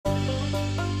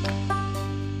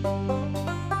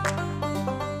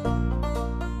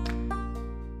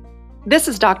This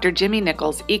is Dr. Jimmy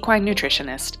Nichols, equine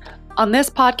nutritionist. On this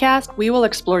podcast, we will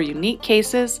explore unique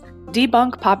cases,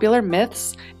 debunk popular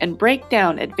myths, and break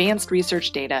down advanced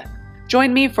research data.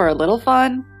 Join me for a little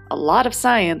fun, a lot of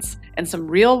science, and some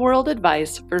real-world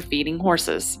advice for feeding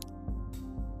horses.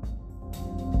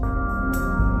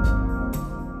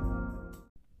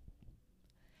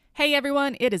 Hey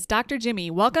everyone, it is Dr.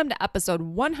 Jimmy. Welcome to episode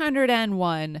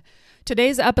 101.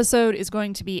 Today's episode is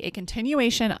going to be a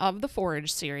continuation of the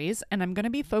forage series, and I'm going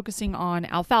to be focusing on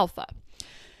alfalfa.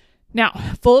 Now,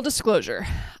 full disclosure,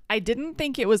 I didn't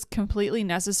think it was completely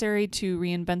necessary to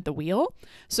reinvent the wheel,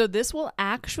 so this will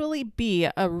actually be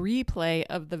a replay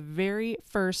of the very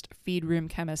first Feed Room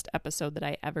Chemist episode that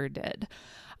I ever did.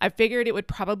 I figured it would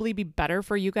probably be better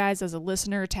for you guys as a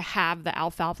listener to have the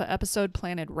alfalfa episode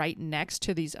planted right next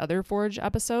to these other forage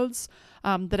episodes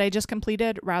that I just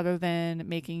completed, rather than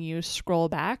making you scroll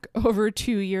back over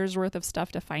 2 years worth of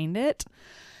stuff to find it.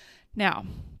 Now,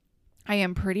 I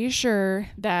am pretty sure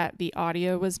that the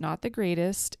audio was not the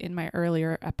greatest in my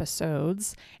earlier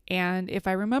episodes, and if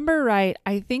I remember right,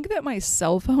 I think that my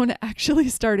cell phone actually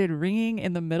started ringing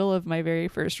in the middle of my very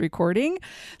first recording,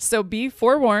 so be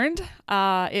forewarned,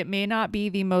 it may not be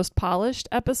the most polished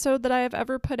episode that I have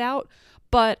ever put out,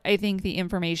 but I think the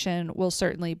information will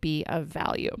certainly be of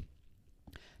value.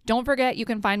 Don't forget, you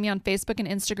can find me on Facebook and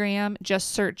Instagram. Just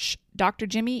search Dr.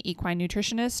 Jimmy, Equine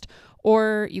Nutritionist,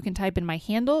 or you can type in my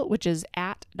handle, which is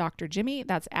at Dr. Jimmy.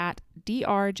 That's at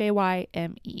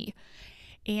DRJYME.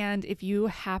 And if you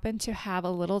happen to have a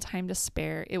little time to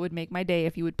spare, it would make my day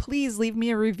if you would please leave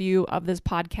me a review of this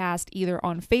podcast either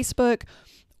on Facebook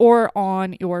or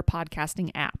on your podcasting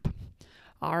app.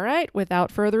 All right,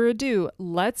 without further ado,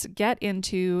 let's get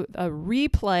into a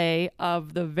replay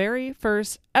of the very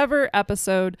first ever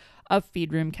episode of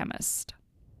Feed Room Chemist.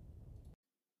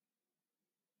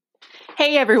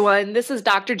 Hey everyone, this is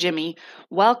Dr. Jimmy.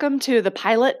 Welcome to the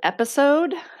pilot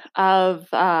episode of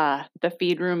the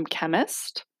Feed Room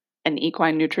Chemist, an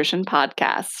equine nutrition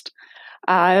podcast.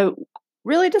 I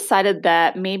really decided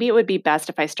that maybe it would be best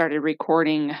if I started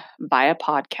recording via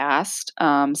podcast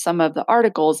some of the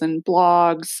articles and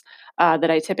blogs that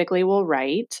I typically will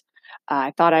write.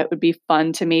 I thought it would be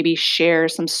fun to maybe share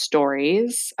some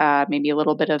stories, maybe a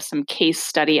little bit of some case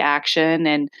study action,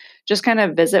 and just kind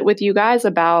of visit with you guys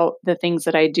about the things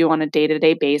that I do on a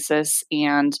day-to-day basis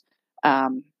and,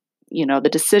 the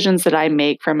decisions that I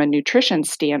make from a nutrition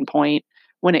standpoint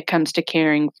when it comes to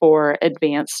caring for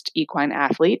advanced equine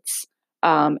athletes.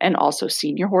 And also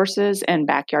senior horses and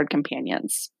backyard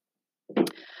companions.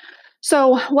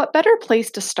 So, what better place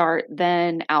to start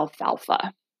than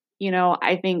alfalfa?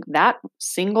 I think that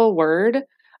single word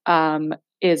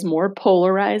is more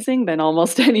polarizing than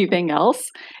almost anything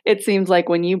else. It seems like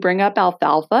when you bring up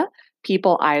alfalfa,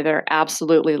 people either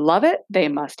absolutely love it, they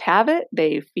must have it,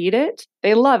 they feed it,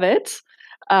 they love it,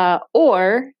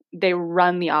 or they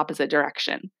run the opposite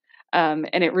direction. And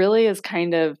it really is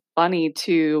kind of funny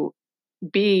to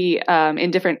be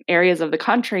in different areas of the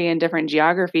country and different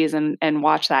geographies and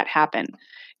watch that happen.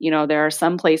 There are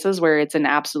some places where it's an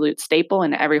absolute staple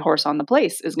and every horse on the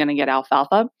place is going to get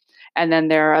alfalfa. And then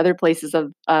there are other places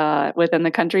of within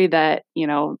the country that,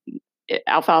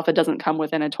 alfalfa doesn't come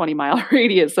within a 20-mile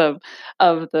radius of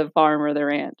the farm or the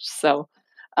ranch. So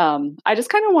I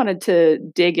just kind of wanted to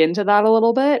dig into that a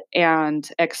little bit and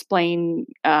explain,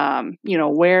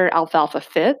 where alfalfa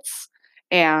fits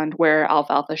and where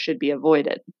alfalfa should be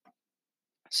avoided.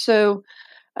 So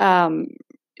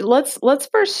let's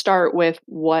first start with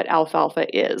what alfalfa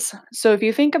is. So if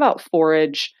you think about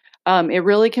forage, it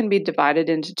really can be divided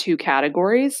into two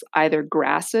categories, either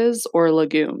grasses or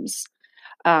legumes.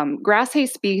 Grass hay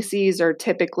species are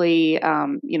typically,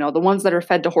 the ones that are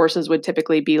fed to horses would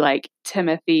typically be like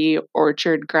Timothy,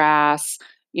 orchard grass,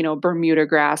 Bermuda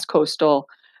grass, coastal.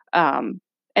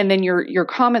 And then your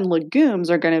common legumes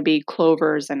are going to be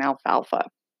clovers and alfalfa.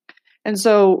 And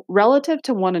so relative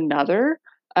to one another,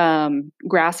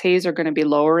 grass hays are going to be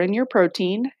lower in your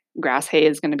protein. Grass hay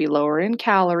is going to be lower in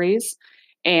calories.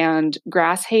 And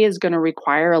grass hay is going to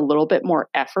require a little bit more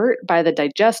effort by the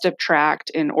digestive tract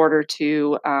in order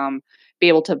to be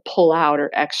able to pull out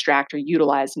or extract or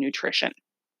utilize nutrition.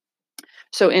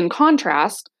 So in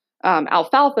contrast,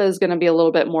 alfalfa is going to be a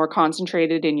little bit more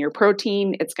concentrated in your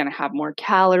protein. It's going to have more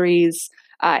calories,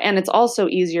 and it's also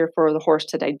easier for the horse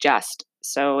to digest.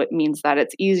 So it means that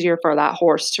it's easier for that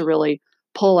horse to really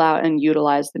pull out and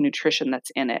utilize the nutrition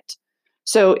that's in it.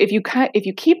 So if you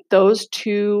keep those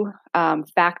two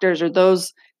factors or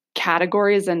those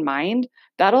categories in mind,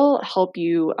 that'll help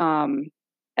you.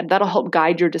 That'll help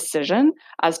guide your decision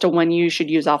as to when you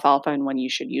should use alfalfa and when you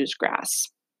should use grass.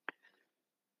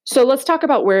 So let's talk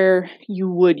about where you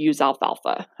would use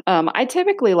alfalfa. I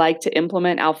typically like to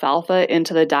implement alfalfa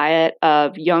into the diet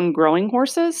of young growing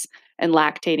horses and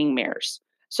lactating mares.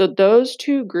 So those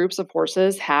two groups of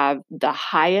horses have the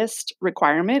highest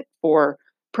requirement for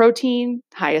protein,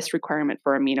 highest requirement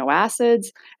for amino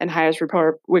acids, and highest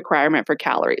requirement for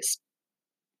calories.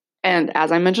 And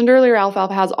as I mentioned earlier,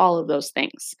 alfalfa has all of those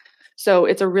things. So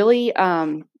it's a really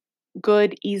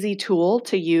good, easy tool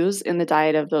to use in the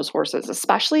diet of those horses,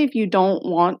 especially if you don't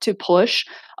want to push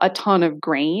a ton of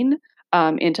grain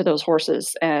into those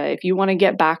horses. If you want to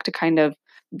get back to kind of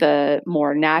the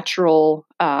more natural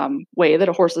way that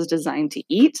a horse is designed to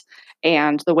eat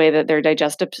and the way that their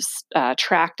digestive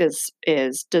tract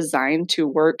is designed to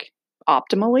work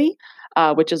optimally,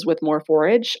 which is with more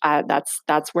forage.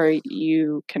 That's where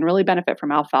you can really benefit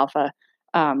from alfalfa,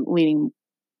 leaning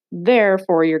there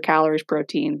for your calories,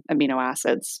 protein, amino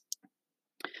acids.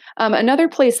 Another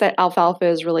place that alfalfa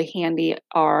is really handy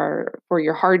are for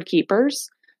your hard keepers.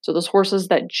 So those horses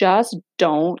that just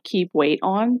don't keep weight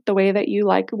on the way that you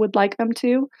would like them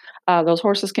to. Those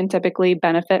horses can typically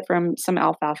benefit from some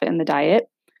alfalfa in the diet.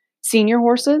 Senior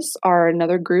horses are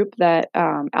another group that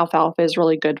alfalfa is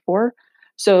really good for.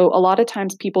 So a lot of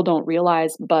times people don't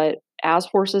realize, but as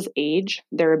horses age,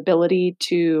 their ability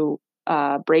to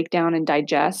break down and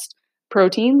digest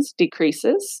proteins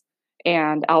decreases.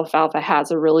 And alfalfa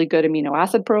has a really good amino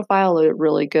acid profile, a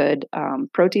really good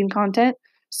protein content.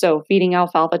 So feeding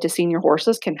alfalfa to senior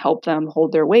horses can help them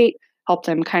hold their weight, help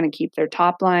them kind of keep their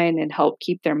top line, and help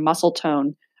keep their muscle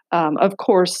tone. Of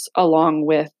course, along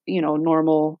with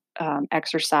normal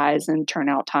exercise and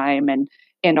turnout time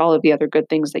and all of the other good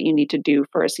things that you need to do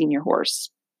for a senior horse.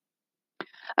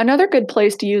 Another good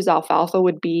place to use alfalfa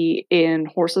would be in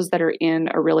horses that are in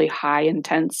a really high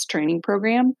intense training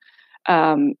program.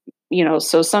 Um,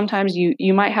 so sometimes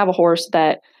you might have a horse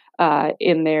that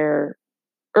in their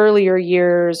earlier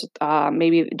years,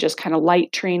 maybe just kind of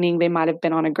light training, they might have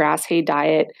been on a grass hay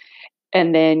diet,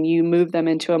 and then you move them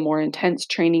into a more intense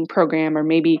training program, or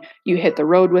maybe you hit the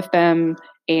road with them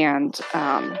and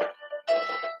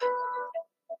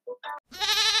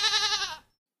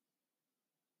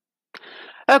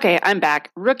okay, I'm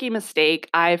back. Rookie mistake.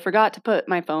 I forgot to put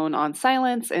my phone on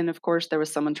silence. And of course, there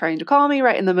was someone trying to call me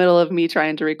right in the middle of me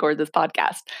trying to record this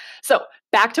podcast. So,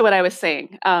 back to what I was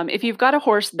saying. If you've got a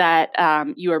horse that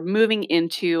you are moving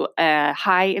into a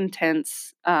high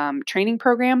intense training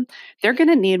program, they're going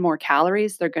to need more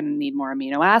calories. They're going to need more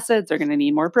amino acids. They're going to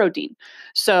need more protein.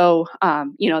 So,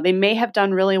 they may have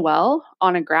done really well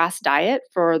on a grass diet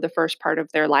for the first part of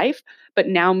their life, but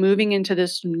now moving into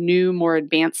this new, more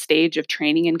advanced stage of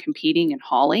training and competing and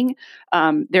hauling,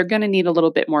 they're going to need a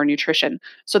little bit more nutrition.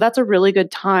 So that's a really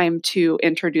good time to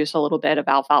introduce a little bit of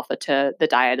alfalfa to the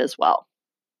diet as well.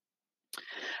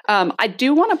 I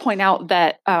do want to point out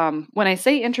that when I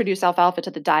say introduce alfalfa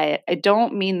to the diet, I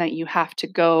don't mean that you have to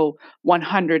go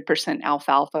 100%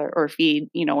 alfalfa or feed,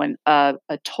 a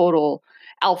total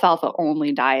alfalfa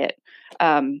only diet.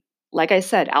 Um, like I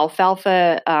said,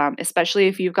 alfalfa, especially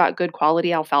if you've got good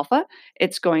quality alfalfa,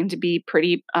 it's going to be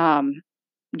pretty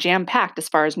jam packed as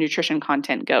far as nutrition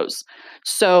content goes.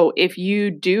 So if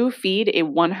you do feed a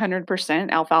 100%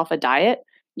 alfalfa diet,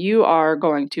 you are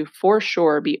going to for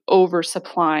sure be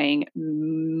oversupplying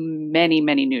many,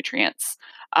 many nutrients,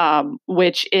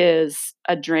 which is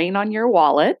a drain on your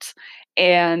wallet.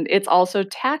 And it's also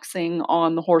taxing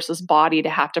on the horse's body to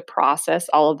have to process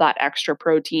all of that extra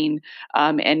protein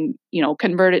and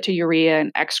convert it to urea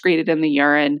and excrete it in the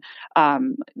urine.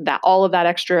 That all of that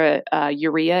extra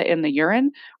urea in the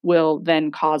urine will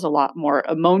then cause a lot more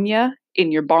ammonia in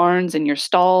your barns and your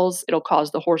stalls. It'll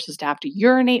cause the horses to have to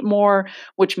urinate more,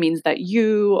 which means that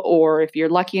you, or if you're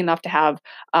lucky enough to have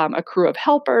a crew of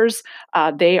helpers,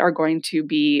 they are going to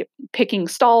be picking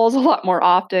stalls a lot more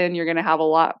often. You're going to have a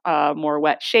lot more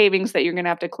wet shavings that you're going to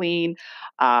have to clean,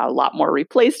 a lot more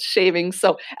replaced shavings.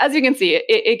 So, as you can see,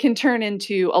 it can turn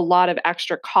into a lot of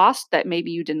extra cost that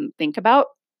maybe you didn't think about.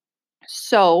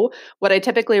 So, what I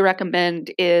typically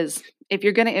recommend is if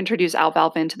you're going to introduce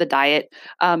alfalfa into the diet,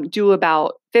 do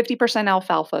about 50%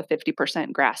 alfalfa,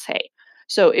 50% grass hay.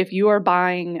 So, if you are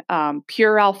buying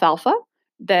pure alfalfa,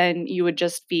 then you would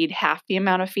just feed half the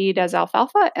amount of feed as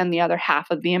alfalfa and the other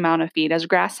half of the amount of feed as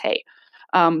grass hay.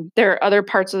 There are other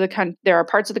parts of there are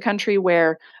parts of the country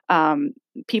where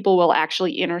people will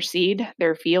actually interseed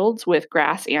their fields with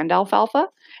grass and alfalfa,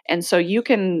 and so you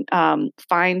can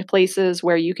find places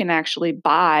where you can actually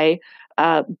buy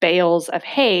bales of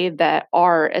hay that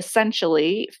are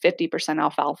essentially 50%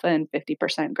 alfalfa and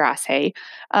 50% grass hay.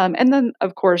 And then,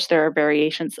 of course, there are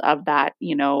variations of that,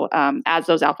 as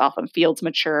those alfalfa fields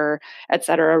mature, et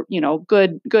cetera.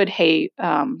 Good hay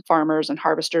farmers and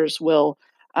harvesters will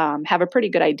have a pretty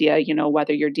good idea,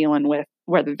 whether you're dealing with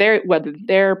whether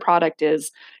their product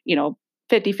is,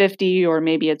 50-50, or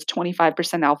maybe it's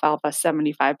 25% alfalfa,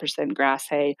 75% grass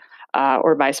hay,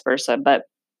 or vice versa. But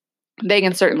they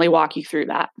can certainly walk you through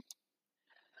that.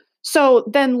 So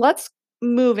then let's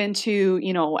move into,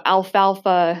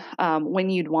 alfalfa, when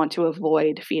you'd want to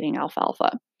avoid feeding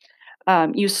alfalfa.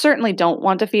 You certainly don't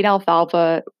want to feed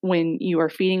alfalfa when you are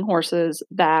feeding horses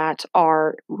that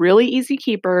are really easy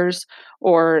keepers,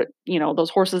 or,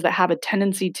 those horses that have a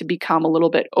tendency to become a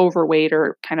little bit overweight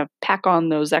or kind of pack on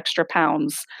those extra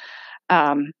pounds.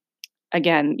 Um,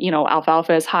 Again,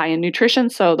 alfalfa is high in nutrition,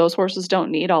 so those horses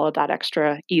don't need all of that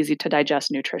extra easy to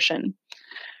digest nutrition.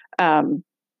 Um,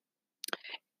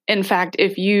 in fact,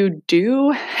 if you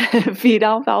do feed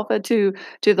alfalfa to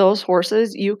those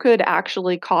horses, you could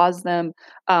actually cause them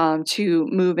to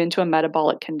move into a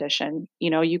metabolic condition.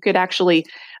 You could actually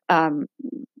um,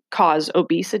 cause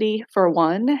obesity for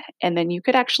one, and then you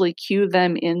could actually cue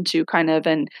them into kind of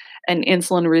an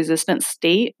insulin resistant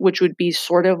state, which would be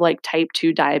sort of like type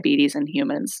 2 diabetes in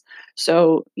humans.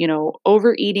 So,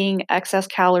 overeating, excess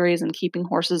calories, and keeping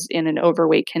horses in an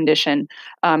overweight condition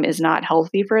is not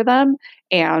healthy for them.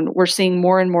 And we're seeing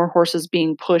more and more horses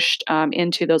being pushed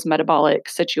into those metabolic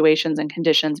situations and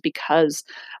conditions because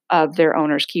of their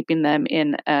owners keeping them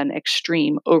in an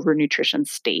extreme overnutrition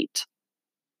state.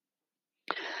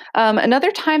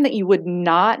 Another time that you would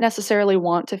not necessarily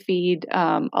want to feed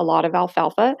a lot of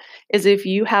alfalfa is if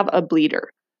you have a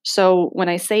bleeder. So, when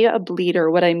I say a bleeder,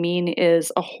 what I mean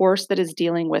is a horse that is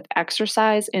dealing with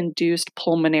exercise induced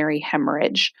pulmonary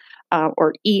hemorrhage,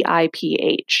 or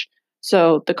EIPH.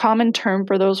 So, the common term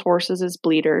for those horses is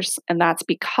bleeders, and that's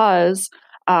because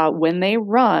when they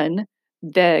run,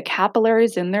 the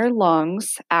capillaries in their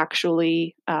lungs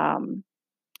actually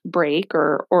break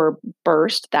or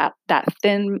burst. That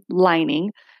thin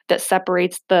lining that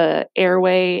separates the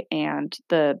airway and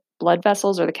the blood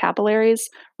vessels or the capillaries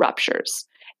ruptures,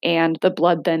 and the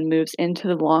blood then moves into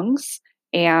the lungs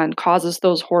and causes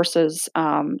those horses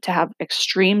to have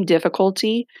extreme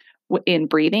difficulty in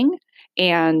breathing.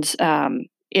 And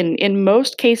in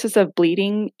most cases of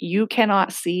bleeding, you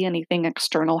cannot see anything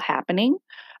external happening.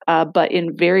 But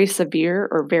in very severe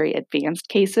or very advanced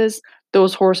cases,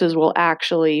 those horses will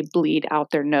actually bleed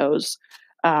out their nose.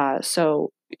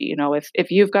 So,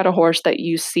 if you've got a horse that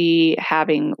you see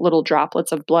having little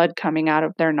droplets of blood coming out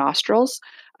of their nostrils,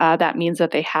 that means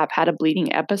that they have had a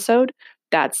bleeding episode.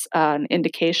 That's an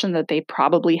indication that they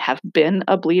probably have been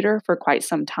a bleeder for quite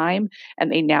some time, and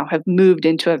they now have moved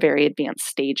into a very advanced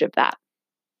stage of that.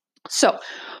 So,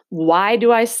 why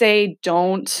do I say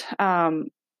don't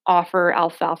offer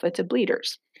alfalfa to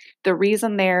bleeders? The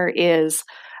reason there is,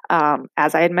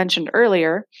 as I had mentioned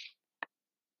earlier,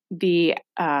 the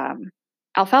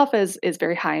alfalfa is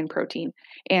very high in protein.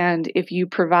 And if you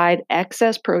provide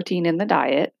excess protein in the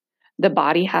diet, the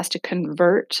body has to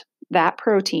convert that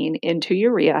protein into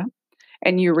urea,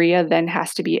 and urea then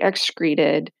has to be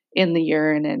excreted in the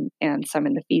urine and some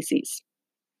in the feces.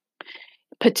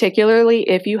 Particularly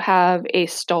if you have a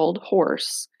stalled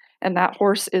horse and that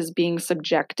horse is being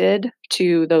subjected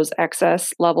to those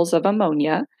excess levels of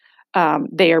ammonia,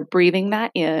 they are breathing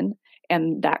that in,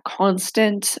 and that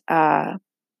constant that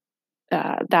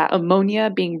ammonia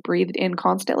being breathed in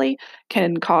constantly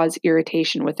can cause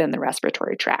irritation within the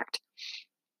respiratory tract.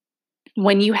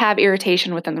 When you have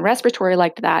irritation within the respiratory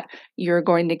like that, you're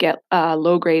going to get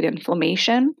low grade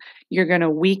inflammation. You're going to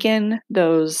weaken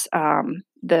those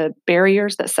the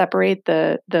barriers that separate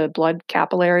the blood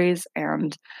capillaries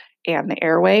and the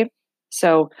airway.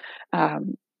 So,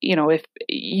 if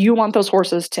you want those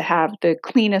horses to have the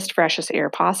cleanest, freshest air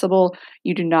possible,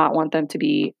 you do not want them to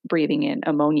be breathing in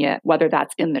ammonia, whether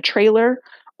that's in the trailer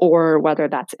or whether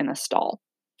that's in a stall.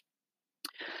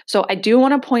 So I do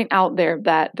want to point out there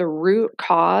that the root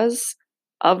cause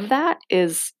of that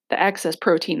is the excess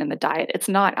protein in the diet. It's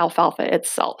not alfalfa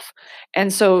itself.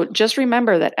 And so just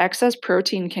remember that excess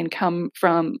protein can come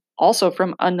from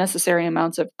unnecessary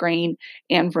amounts of grain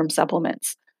and from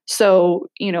supplements. So,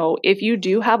 if you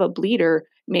do have a bleeder,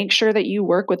 make sure that you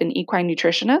work with an equine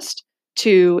nutritionist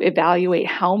to evaluate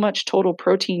how much total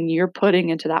protein you're putting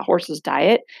into that horse's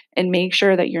diet and make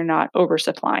sure that you're not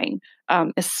oversupplying,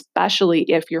 especially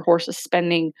if your horse is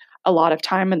spending a lot of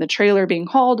time in the trailer being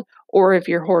hauled or if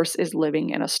your horse is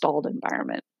living in a stalled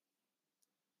environment.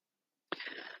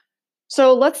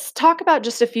 So let's talk about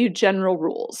just a few general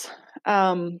rules.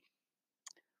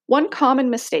 One common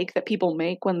mistake that people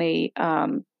make when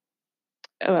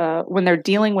they're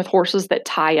dealing with horses that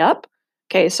tie up.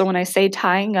 Okay, so when I say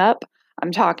tying up,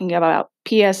 I'm talking about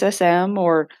PSSM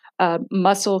or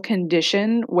muscle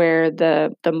condition where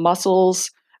the muscles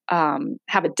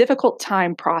have a difficult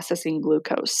time processing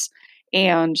glucose.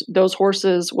 And those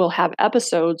horses will have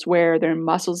episodes where their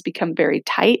muscles become very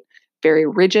tight, very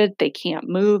rigid. They can't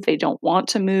move. They don't want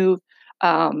to move.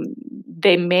 Um,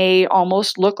 they may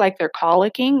almost look like they're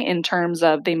colicking in terms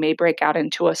of they may break out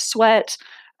into a sweat.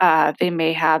 They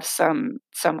may have some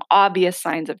obvious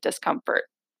signs of discomfort.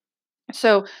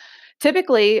 So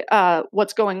typically,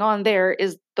 what's going on there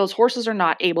is those horses are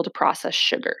not able to process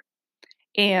sugar.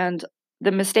 And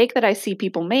the mistake that I see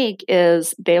people make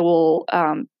is they will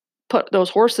put those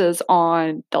horses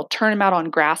on, they'll turn them out on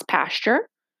grass pasture,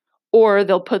 or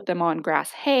they'll put them on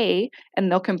grass hay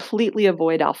and they'll completely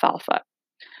avoid alfalfa.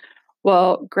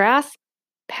 Well, grass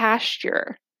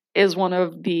pasture is one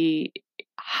of the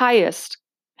highest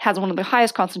has one of the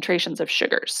highest concentrations of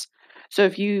sugars. So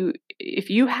if you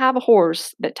have a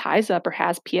horse that ties up or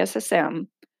has PSSM,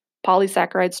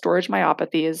 polysaccharide storage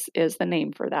myopathy is the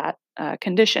name for that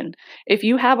condition. If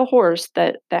you have a horse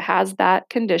that has that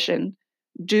condition,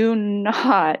 do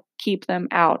not keep them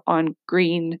out on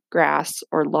green grass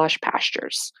or lush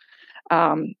pastures.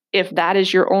 If that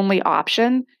is your only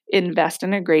option, invest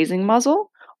in a grazing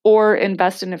muzzle or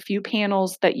invest in a few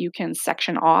panels that you can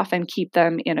section off and keep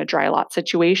them in a dry lot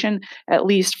situation, at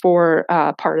least for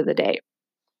part of the day.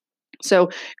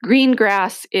 So green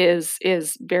grass is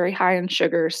very high in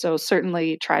sugar, so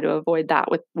certainly try to avoid that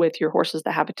with your horses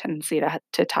that have a tendency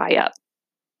to tie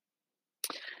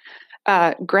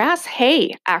up. Grass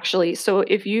hay, actually. So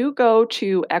if you go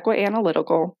to Equa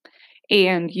Analytical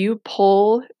and you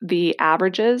pull the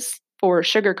averages for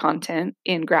sugar content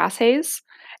in grass hays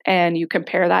and you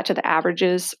compare that to the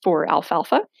averages for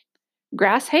alfalfa,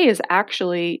 grass hay is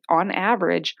actually, on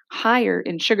average, higher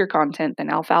in sugar content than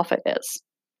alfalfa is.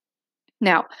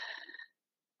 Now,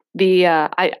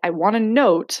 I want to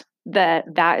note that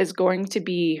that is going to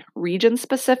be region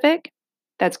specific,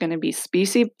 that's going to be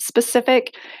species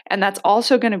specific, and that's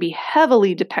also going to be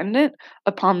heavily dependent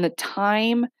upon the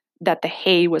time that the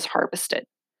hay was harvested.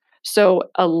 So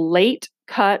a late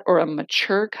cut or a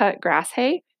mature cut grass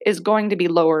hay is going to be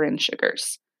lower in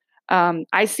sugars.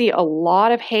 I see a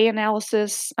lot of hay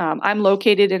analysis. I'm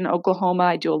located in Oklahoma.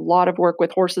 I do a lot of work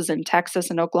with horses in Texas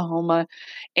and Oklahoma.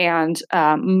 And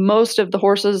most of the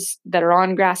horses that are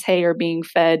on grass hay are being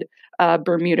fed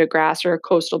Bermuda grass or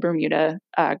coastal Bermuda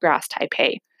grass type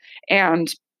hay.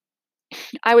 And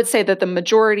I would say that the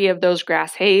majority of those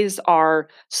grass hays are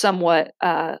somewhat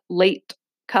late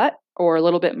cut or a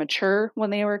little bit mature when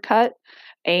they were cut.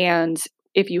 And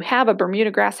if you have a Bermuda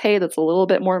grass hay that's a little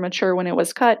bit more mature when it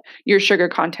was cut, your sugar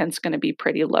content's going to be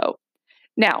pretty low.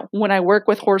 Now, when I work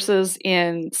with horses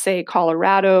in, say,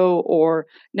 Colorado or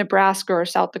Nebraska or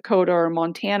South Dakota or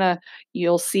Montana,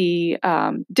 you'll see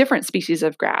different species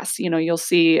of grass. You know, you'll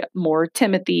see more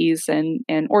timothies and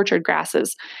orchard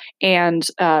grasses. And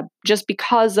just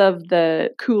because of the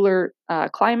cooler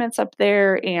climates up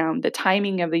there and the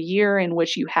timing of the year in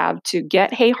which you have to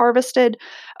get hay harvested,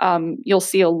 you'll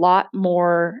see a lot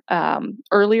more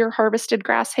earlier harvested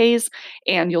grass hays,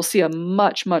 and you'll see a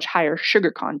much, much higher sugar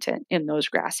content in those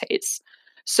grass hays.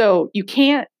 So you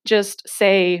can't just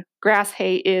say grass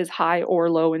hay is high or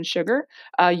low in sugar.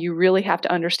 You really have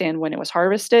to understand when it was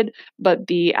harvested. But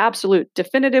the absolute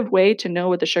definitive way to know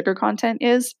what the sugar content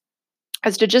is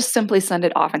to just simply send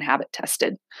it off and have it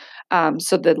tested.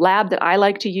 So the lab that I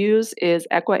like to use is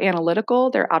Equa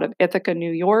Analytical. They're out of Ithaca,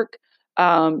 New York.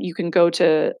 You can go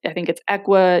to, I think it's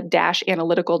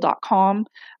equa-analytical.com.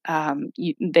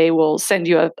 They will send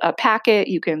you a packet.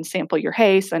 You can sample your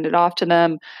hay, send it off to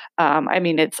them. I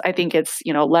think it's,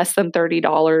 less than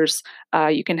 $30.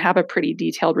 You can have a pretty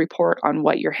detailed report on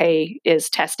what your hay is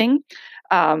testing,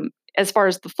 as far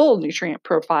as the full nutrient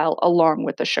profile along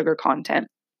with the sugar content.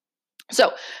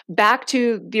 So back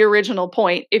to the original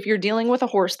point, if you're dealing with a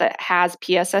horse that has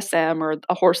PSSM or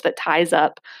a horse that ties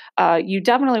up, you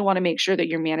definitely want to make sure that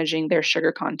you're managing their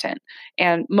sugar content.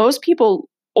 And most people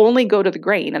only go to the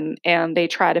grain and they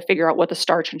try to figure out what the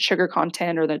starch and sugar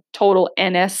content or the total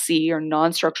NSC or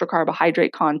non-structural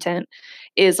carbohydrate content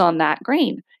is on that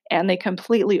grain. And they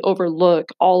completely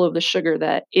overlook all of the sugar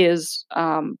that is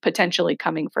potentially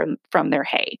coming from their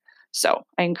hay. So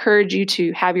I encourage you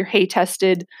to have your hay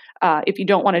tested. If you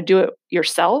don't want to do it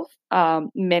yourself,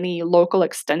 many local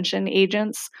extension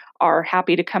agents are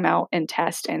happy to come out and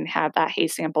test and have that hay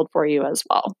sampled for you as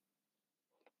well.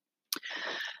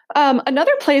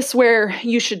 Another place where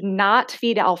you should not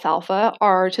feed alfalfa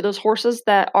are to those horses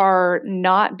that are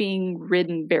not being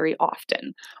ridden very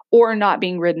often or not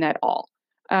being ridden at all.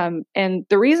 And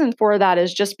the reason for that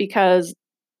is just because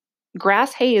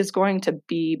grass hay is going to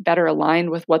be better aligned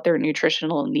with what their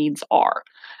nutritional needs are.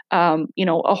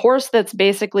 A horse that's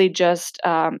basically just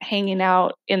hanging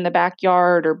out in the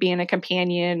backyard or being a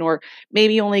companion, or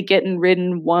maybe only getting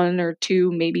ridden 1 or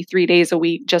 2, maybe 3 days a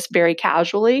week, just very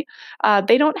casually,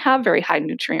 they don't have very high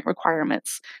nutrient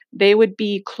requirements. They would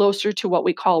be closer to what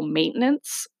we call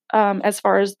maintenance. As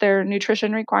far as their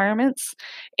nutrition requirements.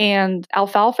 And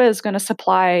alfalfa is going to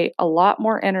supply a lot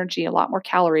more energy, a lot more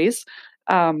calories,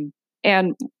 um,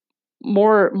 and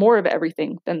more of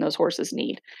everything than those horses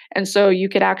need. And so you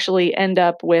could actually end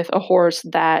up with a horse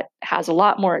that has a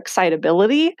lot more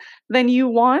excitability than you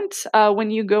want when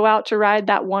you go out to ride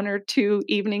that 1 or 2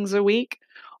 evenings a week.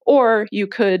 Or you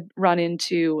could run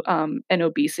into an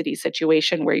obesity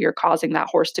situation where you're causing that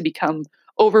horse to become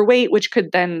overweight, which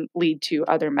could then lead to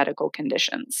other medical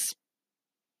conditions.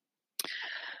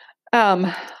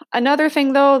 Um, Another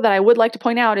thing, though, that I would like to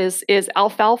point out is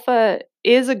alfalfa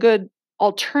is a good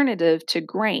alternative to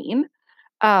grain.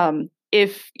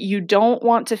 If you don't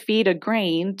want to feed a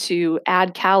grain to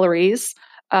add calories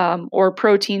or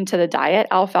protein to the diet,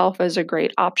 alfalfa is a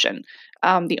great option.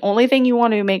 The only thing you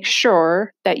want to make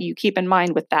sure that you keep in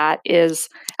mind with that is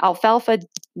alfalfa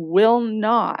will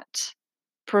not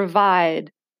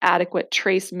provide adequate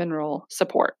trace mineral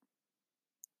support.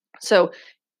 So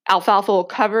alfalfa will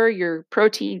cover your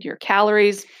protein, your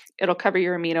calories, it'll cover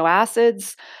your amino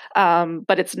acids,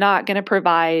 but it's not going to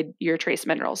provide your trace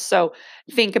minerals. So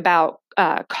think about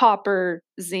copper,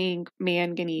 zinc,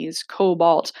 manganese,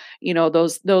 cobalt.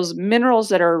 Those minerals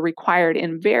that are required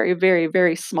in very, very,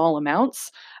 very small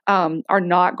amounts are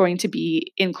not going to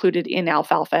be included in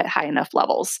alfalfa at high enough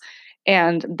levels.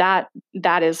 And that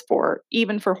is for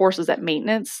even for horses at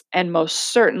maintenance, and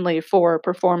most certainly for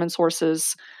performance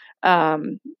horses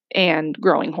um, and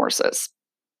growing horses.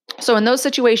 So, in those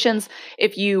situations,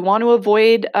 if you want to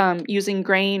avoid using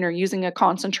grain or using a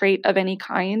concentrate of any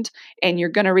kind, and you're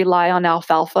going to rely on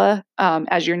alfalfa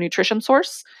as your nutrition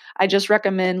source, I just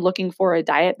recommend looking for a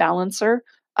diet balancer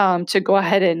to go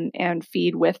ahead and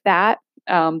feed with that.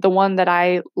 The one that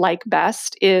I like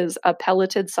best is a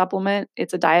pelleted supplement.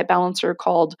 It's a diet balancer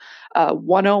called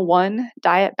 101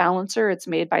 Diet Balancer. It's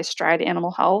made by Stride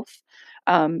Animal Health.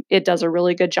 It does a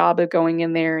really good job of going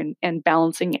in there and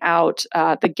balancing out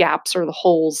the gaps or the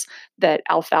holes that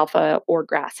alfalfa or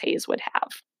grass hays would have.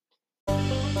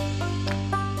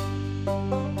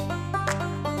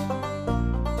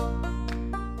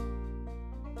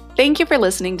 Thank you for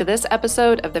listening to this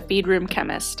episode of The Feed Room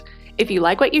Chemist. If you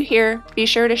like what you hear, be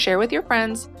sure to share with your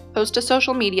friends, post to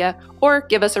social media, or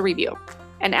give us a review.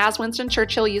 And as Winston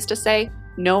Churchill used to say,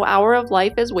 no hour of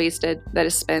life is wasted that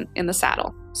is spent in the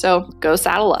saddle. So go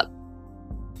saddle up.